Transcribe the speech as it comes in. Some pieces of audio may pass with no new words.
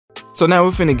So now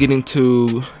we're finna get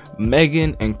into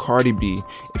Megan and Cardi B.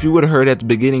 If you would have heard at the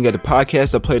beginning of the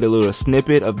podcast, I played a little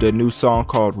snippet of the new song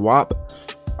called WAP.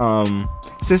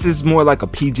 Since it's more like a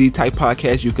PG type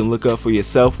podcast, you can look up for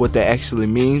yourself what that actually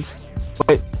means.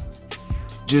 But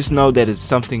just know that it's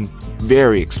something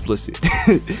very explicit.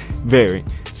 Very.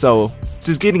 So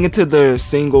just getting into the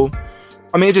single,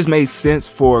 I mean, it just made sense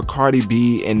for Cardi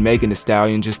B and Megan Thee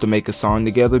Stallion just to make a song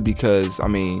together, because I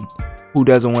mean, who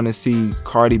doesn't want to see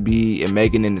Cardi B and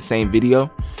Megan in the same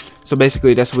video? So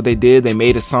basically that's what they did. They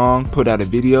made a song, put out a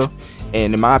video,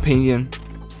 and in my opinion,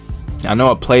 I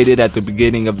know I played it at the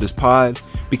beginning of this pod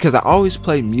because I always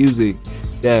play music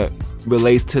that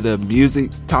relates to the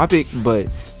music topic, but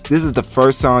this is the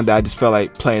first song that I just felt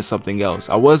like playing something else.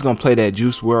 I was gonna play that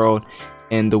Juice WRLD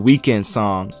and the Weeknd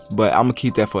song, but I'm gonna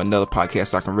keep that for another podcast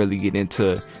so I can really get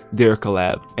into their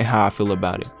collab and how I feel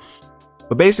about it.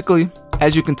 But basically,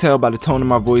 as you can tell by the tone of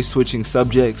my voice switching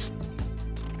subjects,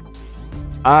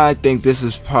 I think this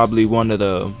is probably one of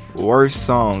the worst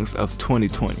songs of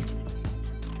 2020.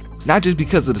 Not just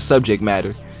because of the subject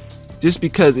matter, just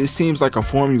because it seems like a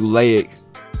formulaic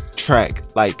track.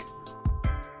 Like,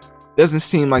 doesn't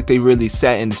seem like they really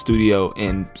sat in the studio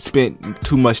and spent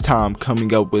too much time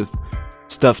coming up with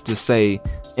stuff to say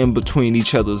in between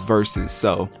each other's verses.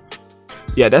 So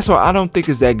yeah, that's why I don't think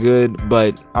it's that good.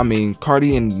 But I mean,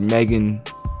 Cardi and Megan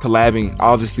collabing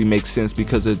obviously makes sense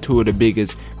because they're two of the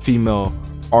biggest female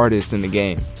artists in the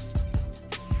game.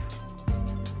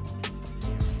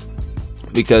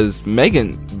 Because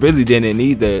Megan really didn't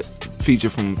need the feature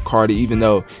from Cardi, even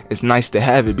though it's nice to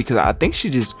have it, because I think she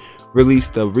just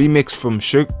released a remix from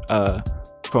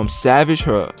Savage,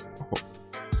 her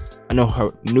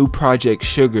new project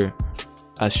Sugar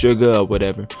or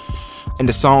whatever, and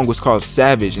the song was called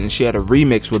Savage, and she had a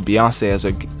remix with Beyonce as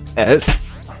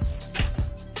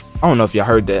I don't know if y'all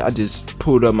heard that, I just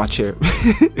pulled up my chair.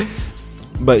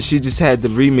 But she just had the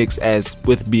remix as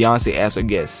with Beyonce as her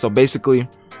guest. So basically,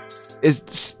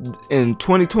 it's in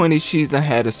 2020 she's done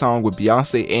had a song with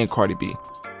Beyonce and Cardi B,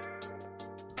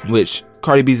 which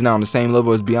Cardi B's not on the same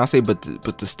level as Beyonce,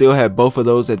 but to still have both of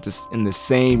those in the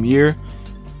same year,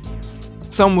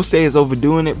 some will say it's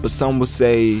overdoing it, but some will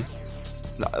say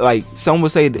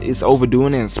it's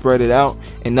overdoing it and spread it out,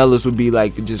 and others would be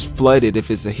like just flooded if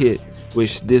it's a hit,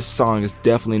 which this song is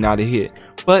definitely not a hit.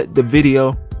 But the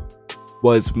video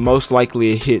was most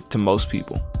likely a hit to most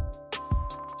people,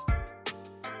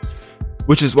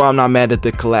 which is why I'm not mad at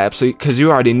the collab. So, because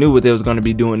you already knew what they was going to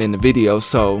be doing in the video,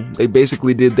 so they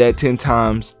basically did that 10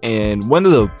 times. And one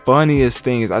of the funniest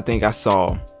things I think I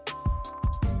saw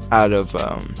out of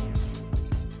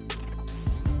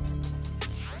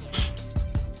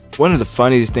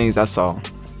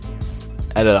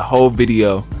the whole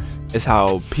video is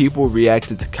how people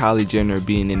reacted to Kylie Jenner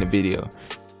being in the video.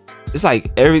 It's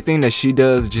like everything that she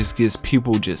does just gets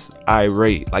people just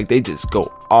irate. Like, they just go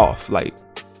off. Like,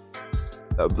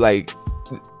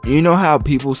 you know how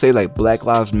people say like Black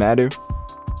Lives Matter?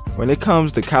 When it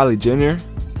comes to Kylie Jenner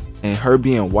and her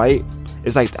being white,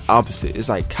 it's like the opposite. It's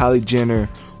like Kylie Jenner,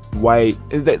 white,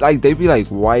 like they be like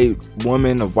white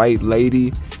woman, a white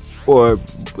lady, or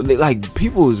like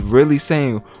people is really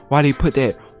saying why they put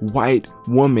that white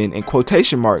woman in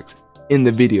quotation marks in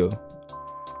the video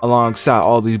alongside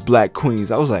all these black queens.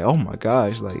 I was like, oh my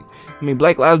gosh, like, I mean,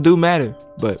 Black lives do matter,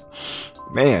 but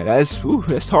man, that's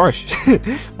harsh.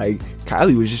 Like,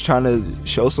 Kylie was just trying to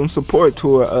show some support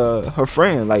to her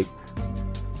friend. Like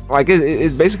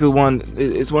it's basically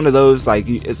it's one of those, like,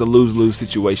 it's a lose-lose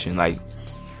situation. Like,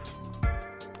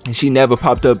 and she never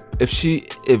popped up. If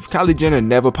Kylie Jenner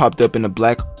never popped up in a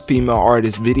black female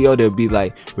artist video, they'll be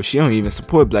like, well, she don't even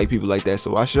support black people like that,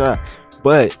 so why should I?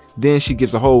 But then she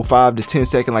gives a whole 5 to 10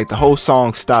 second, like the whole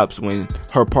song stops when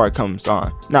her part comes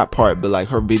on. Not part, but like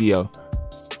her video,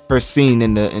 her scene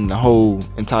in the whole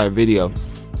entire video.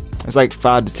 It's like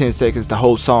 5 to 10 seconds. The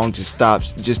whole song just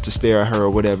stops just to stare at her or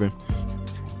whatever,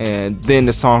 and then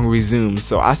the song resumes.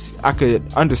 So I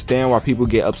could understand why people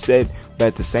get upset, but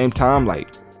at the same time,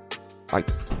 like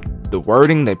the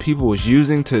wording that people was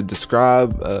using to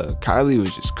describe Kylie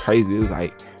was just crazy. It was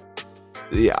like,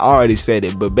 yeah, I already said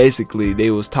it, but basically they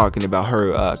was talking about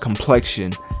her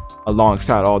complexion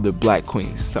alongside all the black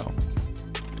queens. So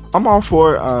I'm all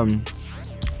for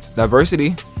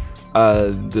diversity.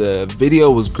 The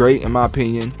video was great in my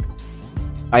opinion.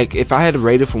 Like, if I had to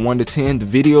rate it from 1 to 10, the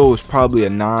video was probably a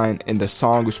 9, and the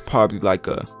song was probably like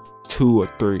a 2 or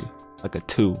 3, like a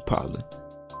 2 probably.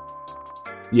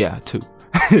 Yeah, 2.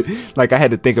 Like, I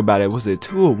had to think about it. Was it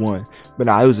 2 or 1? But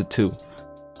nah, it was a 2.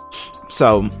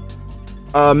 So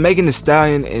Megan Thee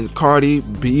Stallion and Cardi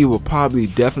B will probably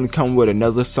definitely come with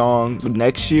another song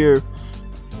next year,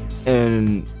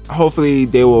 and hopefully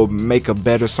they will make a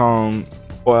better song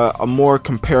or a more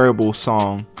comparable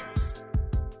song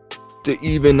to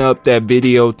even up that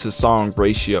video to song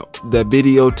ratio, the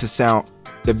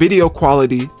video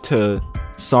quality to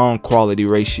song quality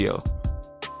ratio,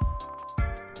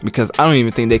 because I don't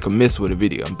even think they could miss with a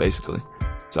video basically.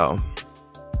 So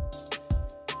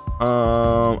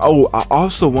I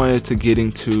also wanted to get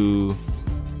into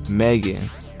Megan.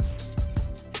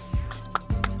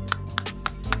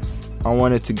 I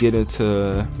wanted to get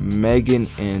into Megan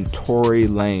and Tory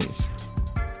Lanez,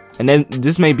 and then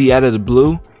this may be out of the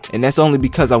blue, and that's only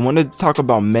because I wanted to talk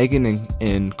about Megan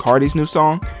and Cardi's new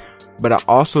song, but I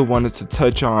also wanted to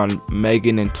touch on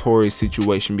Megan and Tory's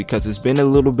situation because it's been a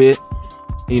little bit.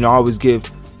 I always give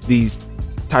these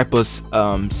type of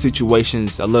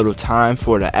situations a little time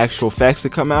for the actual facts to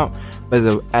come out,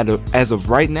 but as of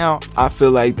right now, I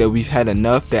feel like that we've had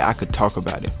enough that I could talk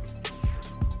about it.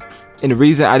 And the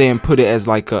reason I didn't put it as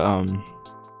like a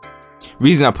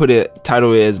reason I put it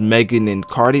title as Megan and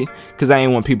Cardi, because I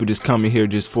didn't want people just coming here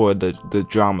just for the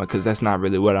drama, because that's not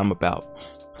really what I'm about.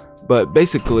 But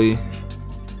basically,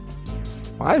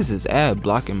 why is this ad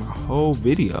blocking my whole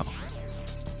video?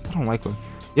 I don't like it.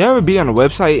 You ever be on a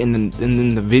website and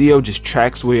then the video just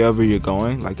tracks wherever you're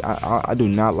going? Like I do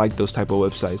not like those type of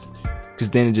websites,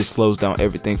 because then it just slows down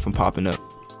everything from popping up.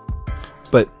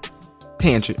 But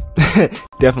tangent,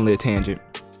 definitely a tangent.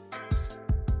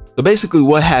 So basically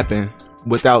what happened,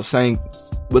 without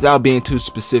being too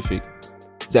specific,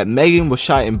 is that Megan was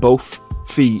shot in both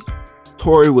feet.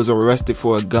 Tory was arrested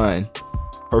for a gun.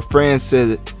 Her friends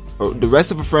said, or the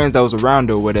rest of her friends that was around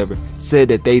her or whatever, said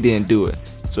that they didn't do it.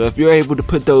 So if you're able to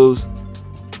put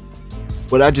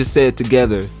what I just said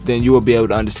together, then you will be able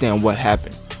to understand what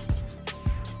happened.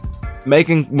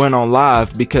 Megan went on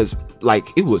live because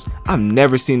I've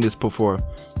never seen this before.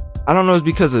 I don't know, it's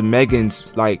because of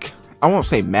Megan's, like, I won't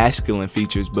say masculine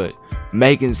features, but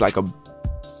Megan's like a,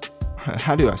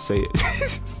 how do I say it?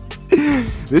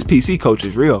 This PC culture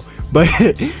is real. But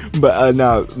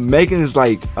now Megan is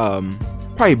like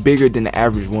probably bigger than the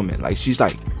average woman. Like she's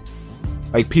like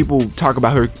people talk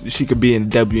about her, she could be in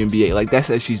the WNBA. Like that's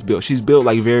how she's built. She's built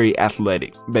like very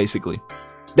athletic, basically.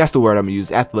 That's the word I'm gonna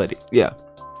use, athletic. Yeah.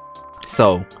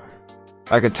 So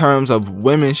like in terms of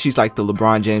women, she's like the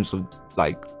LeBron James of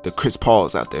like the Chris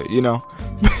Pauls out there, you know.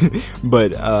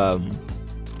 But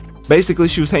basically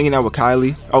she was hanging out with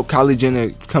Kylie. Oh, Kylie Jenner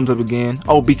comes up again.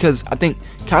 Oh, because I think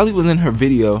Kylie was in her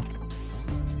video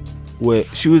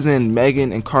she was in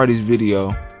Megan and Cardi's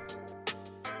video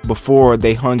before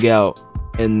they hung out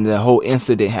and the whole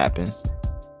incident happened.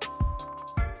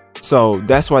 So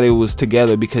that's why they was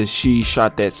together, because she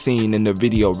shot that scene in the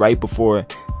video right before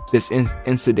this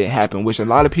incident happened, which a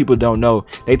lot of people don't know.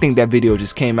 They think that video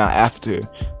just came out after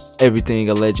everything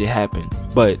alleged happened,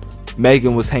 but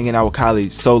Megan was hanging out with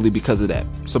Kylie solely because of that.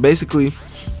 So basically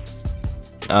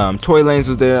Tory Lanez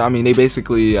was there. I mean, they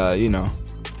basically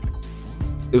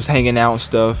it was hanging out and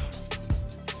stuff.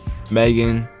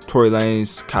 Megan, Tory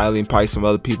Lanez, Kylie, and probably some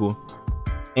other people.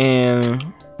 And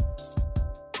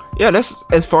yeah, that's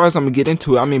as far as I'm gonna get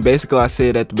into it. I mean, basically I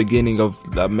said at the beginning of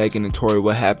Megan and Tory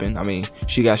what happened. I mean,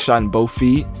 she got shot in both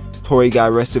feet. Tory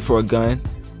got arrested for a gun.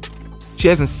 She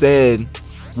hasn't said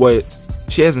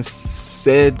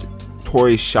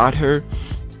Tory shot her,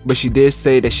 but she did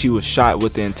say that she was shot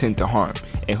with the intent to harm.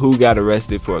 And who got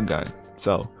arrested for a gun?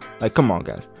 So like, come on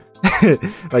guys.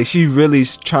 Like she really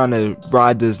trying to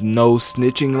ride this no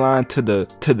snitching line to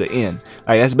the end.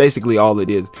 Like that's basically all it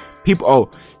is.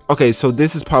 People, okay, so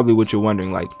this is probably what you're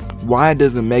wondering, like, why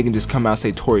doesn't Megan just come out and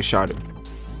say Tory shot her?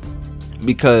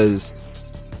 Because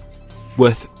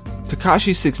with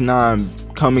Tekashi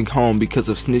 6ix9ine coming home because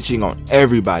of snitching on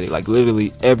everybody, like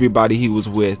literally everybody he was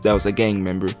with that was a gang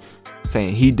member,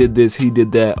 saying he did this, he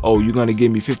did that. Oh, you're gonna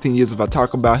give me 15 years if I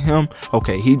talk about him?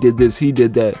 Okay, he did this, he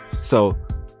did that. So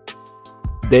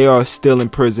they are still in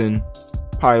prison,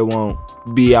 probably won't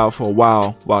be out for a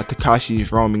while Tekashi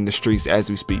is roaming the streets as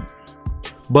we speak.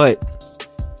 But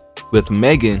with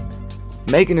Megan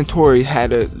and Tory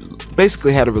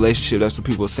basically had a relationship. That's what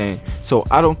people are saying. So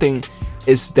I don't think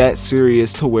it's that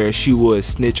serious to where she would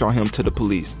snitch on him to the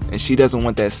police, and she doesn't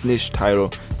want that snitch title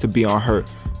to be on her.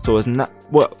 So it's not,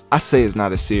 well, I say it's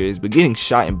not as serious, but getting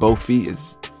shot in both feet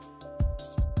is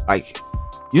like,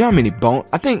 you know how many bones?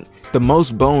 I think the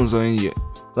most bones are in your,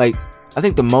 like, I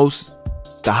think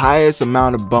the highest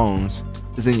amount of bones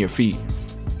is in your feet,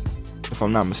 if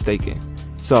I'm not mistaken.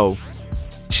 So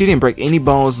she didn't break any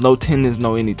bones, no tendons,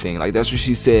 no anything. Like that's what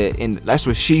she said in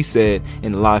the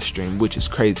live stream, which is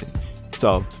crazy.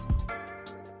 So,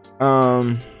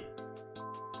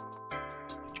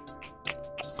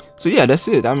 so yeah, that's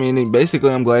it. I mean,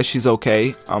 basically, I'm glad she's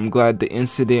okay. I'm glad the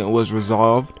incident was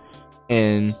resolved,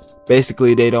 and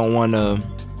basically, they don't want to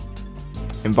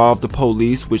involve the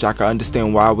police, which I can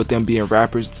understand why. With them being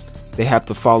rappers, they have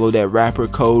to follow that rapper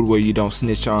code where you don't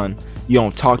snitch on, you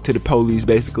don't talk to the police.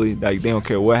 Basically, like, they don't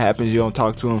care what happens, you don't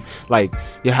talk to them. Like,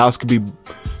 your house could be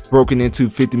broken into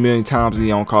 50 million times and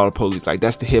you don't call the police. Like,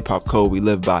 that's the hip-hop code we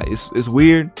live by. It's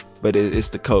weird, but it's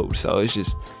the code. So it's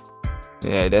just,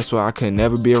 yeah, that's why I could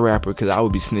never be a rapper, because I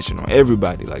would be snitching on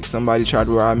everybody. Like, somebody tried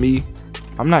to rob me,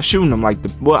 I'm not shooting them. Like,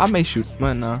 I may shoot,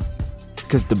 but nah,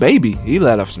 because the baby, he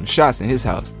let off some shots in his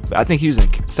house, but I think he was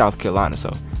in South Carolina, so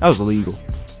that was illegal.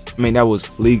 I mean, that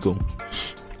was legal.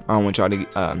 I don't want y'all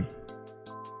to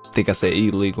think I said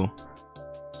illegal.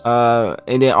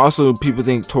 And then also people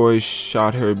think Tory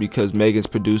shot her because Megan's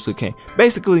producer came.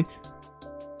 Basically,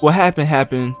 what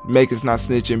happened. Megan's not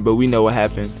snitching, but we know what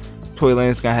happened. Tory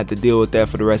Lanez gonna have to deal with that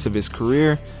for the rest of his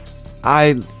career.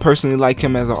 I personally like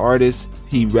him as an artist.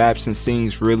 He raps and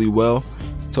sings really well,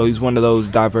 so he's one of those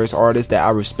diverse artists that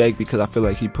I respect, because I feel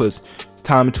like he puts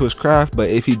time into his craft. But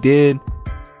if he did,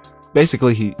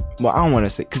 basically I don't want to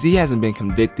say, because he hasn't been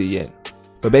convicted yet,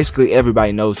 but basically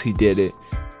everybody knows he did it.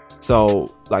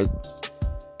 So, like,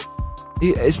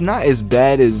 it's not as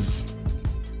bad as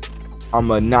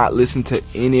I'ma not listen to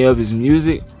any of his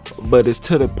music, but it's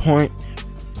to the point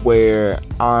where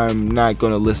I'm not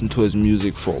gonna listen to his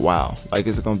music for a while. Like,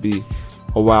 it's gonna be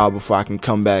a while before I can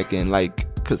come back and,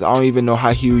 like, because I don't even know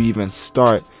how he would even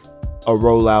start a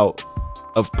rollout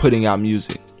of putting out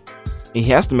music. And he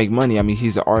has to make money. I mean,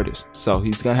 he's an artist, so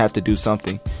he's gonna have to do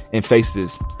something and face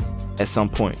this at some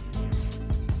point.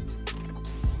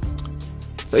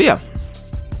 So yeah,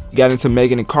 got into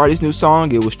Megan and Cardi's new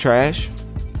song. It was trash.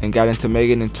 And got into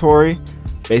Megan and Tory.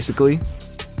 Basically,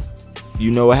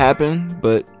 you know what happened,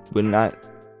 but we're not.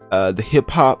 The hip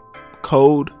hop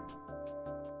code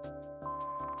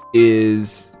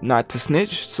is not to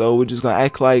snitch, so we're just gonna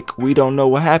act like we don't know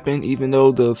what happened, even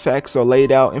though the facts are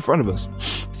laid out in front of us.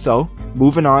 So,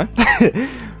 moving on.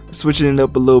 Switching it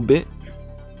up a little bit.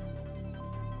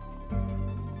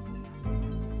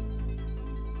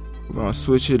 We're gonna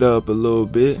switch it up a little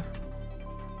bit.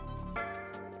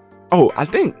 Oh, I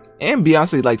think, and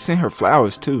Beyonce, like, sent her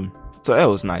flowers too, so that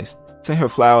was nice. Sent her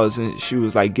flowers, and she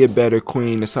was like, "Get better,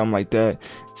 queen," or something like that.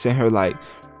 Sent her like a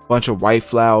bunch of white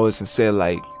flowers and said,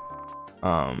 like,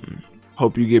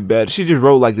 "Hope you get better." She just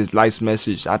wrote like this nice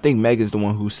message. I think Megan's the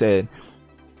one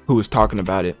who was talking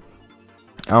about it.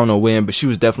 I don't know when, but she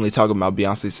was definitely talking about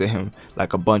Beyonce sent him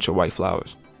like a bunch of white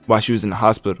flowers while she was in the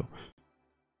hospital.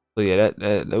 So yeah,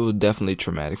 that was definitely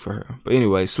traumatic for her. But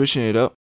anyway, switching it up.